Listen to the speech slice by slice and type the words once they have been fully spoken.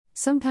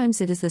Sometimes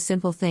it is the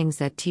simple things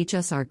that teach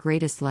us our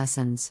greatest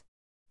lessons.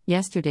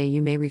 Yesterday,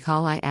 you may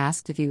recall I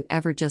asked if you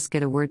ever just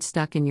get a word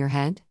stuck in your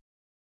head?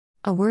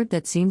 A word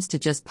that seems to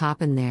just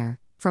pop in there,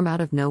 from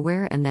out of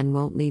nowhere, and then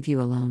won't leave you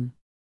alone.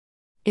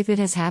 If it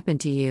has happened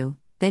to you,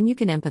 then you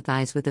can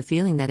empathize with the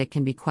feeling that it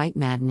can be quite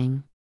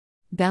maddening.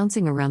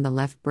 Bouncing around the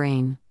left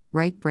brain,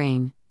 right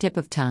brain, tip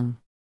of tongue.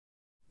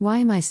 Why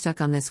am I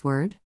stuck on this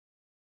word?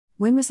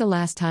 When was the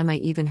last time I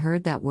even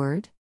heard that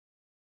word?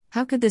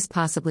 How could this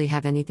possibly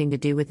have anything to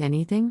do with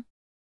anything?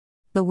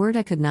 The word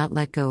I could not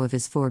let go of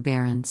is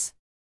forbearance.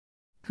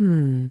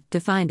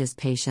 Defined as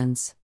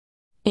patience,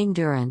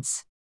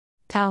 endurance,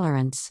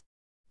 tolerance.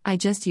 I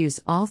just used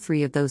all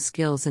three of those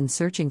skills in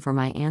searching for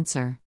my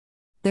answer.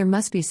 There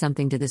must be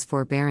something to this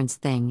forbearance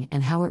thing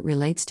and how it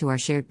relates to our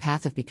shared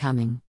path of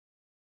becoming.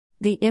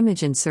 The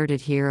image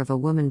inserted here of a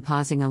woman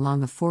pausing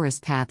along a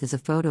forest path is a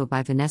photo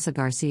by Vanessa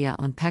Garcia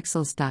on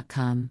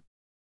Pexels.com.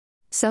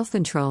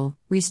 Self-control,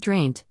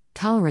 restraint,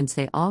 tolerance,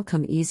 they all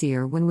come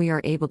easier when we are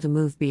able to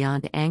move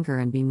beyond anger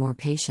and be more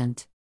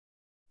patient.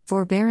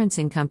 Forbearance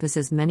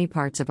encompasses many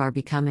parts of our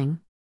becoming: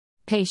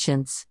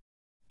 patience,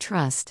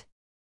 trust,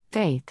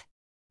 faith,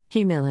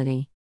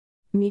 humility,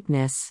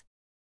 meekness.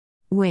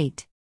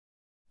 Wait.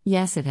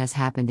 Yes, it has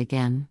happened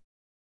again.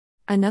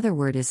 Another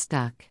word is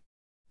stuck.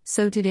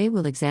 So today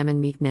we'll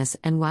examine meekness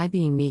and why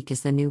being meek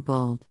is the new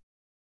bold.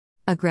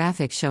 A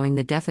graphic showing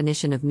the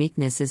definition of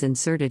meekness is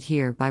inserted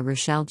here by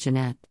Rochelle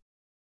Jeanette.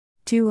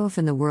 Too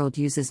often the world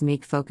uses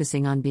meek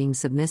focusing on being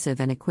submissive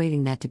and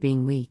equating that to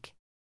being weak.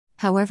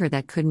 However,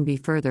 that couldn't be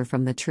further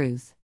from the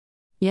truth.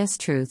 Yes,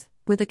 truth,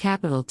 with a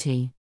capital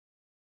T.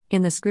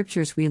 In the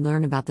scriptures we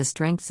learn about the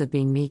strengths of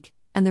being meek,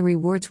 and the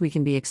rewards we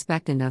can be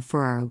expectant of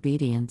for our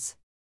obedience.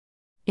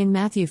 In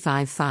Matthew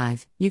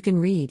 5:5, you can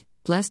read,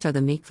 "Blessed are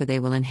the meek, for they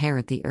will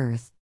inherit the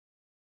earth."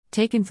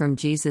 Taken from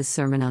Jesus'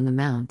 Sermon on the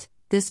Mount,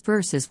 this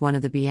verse is one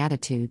of the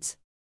Beatitudes.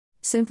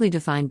 Simply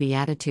defined,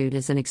 beatitude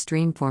is an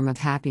extreme form of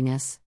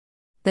happiness.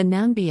 The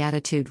noun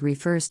beatitude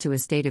refers to a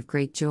state of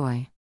great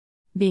joy.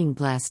 Being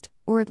blessed,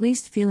 or at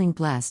least feeling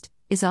blessed,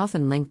 is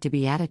often linked to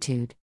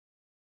beatitude.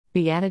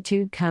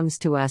 Beatitude comes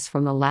to us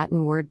from the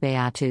Latin word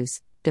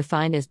beatus,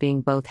 defined as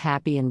being both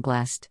happy and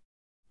blessed.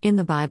 In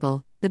the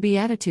Bible, the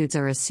Beatitudes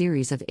are a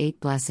series of 8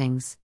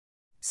 blessings.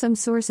 Some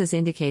sources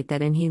indicate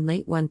that in the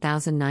late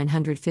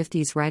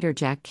 1950s writer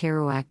Jack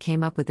Kerouac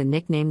came up with the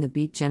nickname the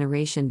Beat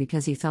Generation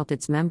because he felt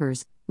its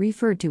members,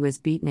 referred to as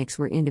beatniks,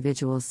 were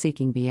individuals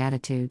seeking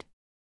beatitude.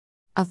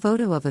 A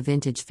photo of a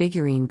vintage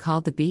figurine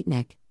called the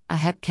Beatnik, a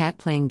hep cat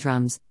playing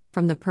drums,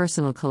 from the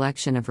personal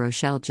collection of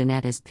Rochelle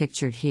Jeanette is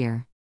pictured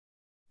here.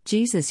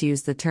 Jesus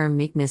used the term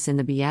meekness in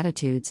the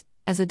Beatitudes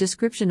as a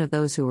description of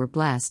those who were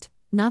blessed,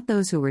 not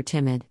those who were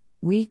timid,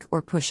 weak,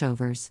 or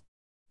pushovers.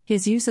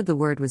 His use of the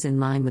word was in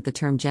line with the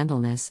term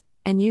gentleness,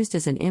 and used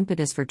as an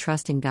impetus for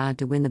trusting God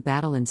to win the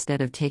battle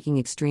instead of taking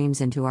extremes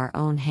into our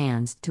own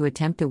hands to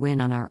attempt to win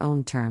on our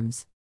own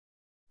terms.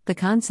 The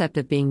concept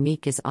of being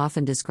meek is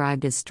often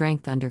described as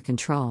strength under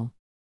control.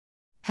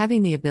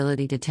 Having the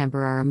ability to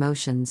temper our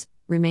emotions,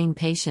 remain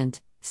patient,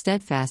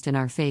 steadfast in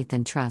our faith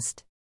and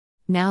trust.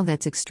 Now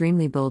that's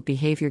extremely bold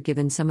behavior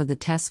given some of the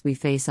tests we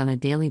face on a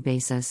daily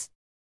basis.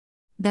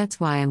 That's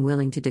why I'm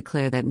willing to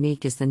declare that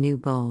meek is the new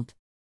bold.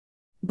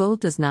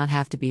 Bold does not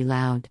have to be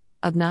loud,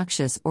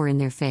 obnoxious, or in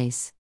their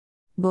face.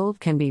 Bold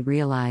can be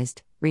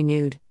realized,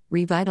 renewed,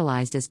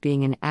 revitalized as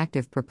being an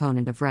active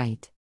proponent of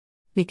right.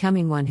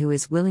 Becoming one who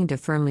is willing to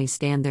firmly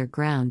stand their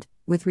ground,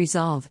 with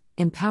resolve,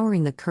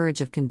 empowering the courage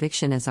of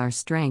conviction as our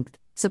strength,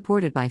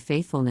 supported by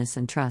faithfulness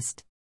and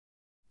trust.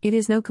 It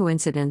is no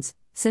coincidence,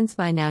 since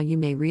by now you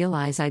may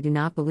realize I do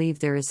not believe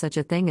there is such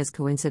a thing as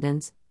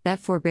coincidence, that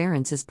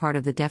forbearance is part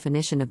of the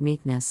definition of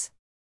meekness.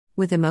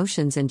 With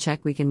emotions in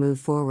check, we can move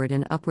forward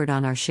and upward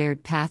on our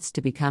shared paths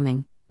to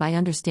becoming, by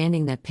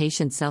understanding that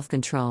patience,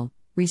 self-control,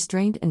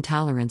 restraint, and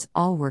tolerance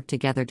all work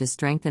together to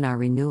strengthen our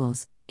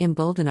renewals,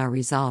 embolden our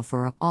resolve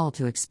for all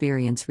to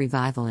experience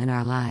revival in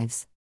our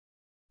lives.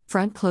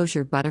 Front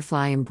closure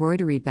butterfly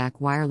embroidery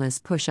back wireless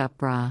push-up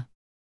bra.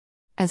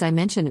 As I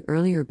mentioned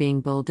earlier,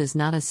 being bold is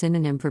not a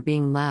synonym for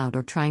being loud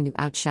or trying to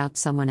outshout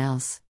someone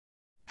else.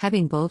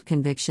 Having bold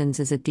convictions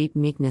is a deep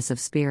meekness of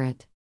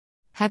spirit.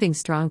 Having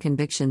strong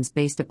convictions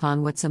based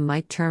upon what some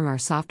might term our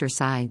softer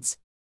sides.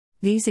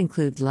 These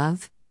include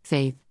love,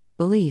 faith,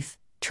 belief,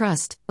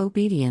 trust,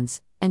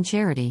 obedience, and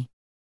charity.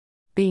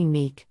 Being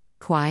meek,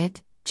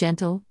 quiet,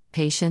 gentle,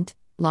 patient,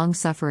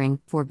 long-suffering,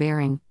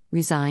 forbearing,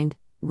 resigned,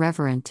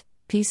 reverent,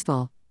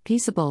 peaceful,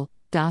 peaceable,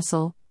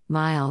 docile,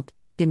 mild,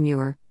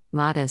 demure,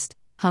 modest,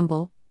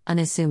 humble,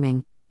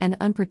 unassuming, and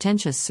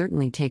unpretentious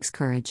certainly takes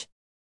courage.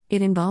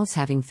 It involves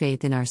having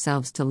faith in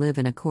ourselves to live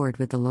in accord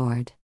with the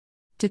Lord.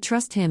 To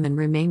trust Him and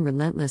remain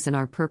relentless in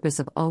our purpose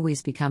of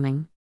always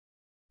becoming.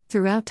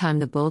 Throughout time,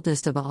 the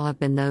boldest of all have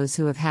been those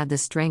who have had the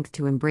strength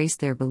to embrace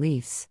their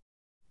beliefs.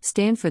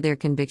 Stand for their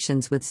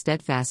convictions with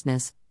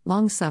steadfastness,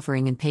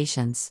 long-suffering, and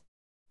patience.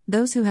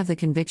 Those who have the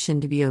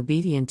conviction to be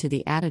obedient to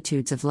the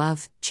attitudes of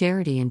love,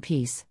 charity, and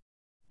peace.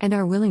 And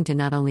are willing to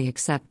not only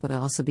accept but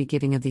also be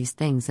giving of these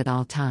things at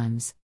all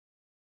times.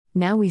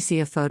 Now we see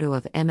a photo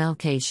of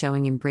MLK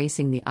showing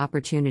embracing the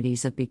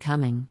opportunities of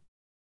becoming.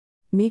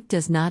 Meek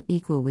does not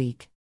equal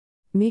weak.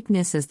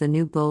 Meekness is the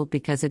new bold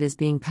because it is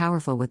being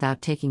powerful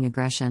without taking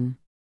aggression.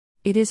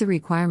 It is a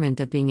requirement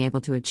of being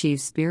able to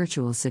achieve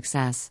spiritual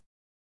success.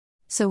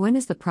 So when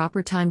is the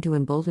proper time to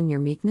embolden your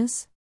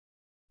meekness?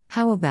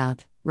 How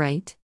about,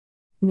 right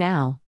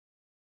now?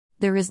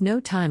 There is no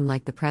time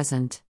like the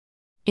present.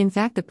 In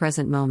fact, the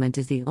present moment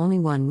is the only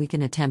one we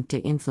can attempt to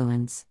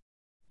influence.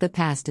 The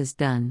past is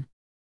done.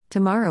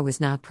 Tomorrow is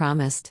not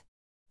promised.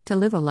 To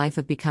live a life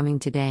of becoming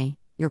today,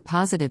 your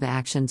positive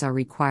actions are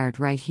required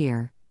right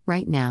here,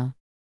 right now.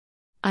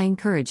 I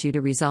encourage you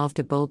to resolve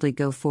to boldly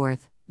go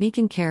forth, meek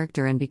in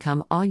character, and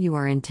become all you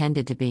are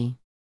intended to be.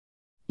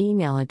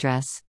 Email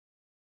address.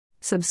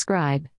 Subscribe.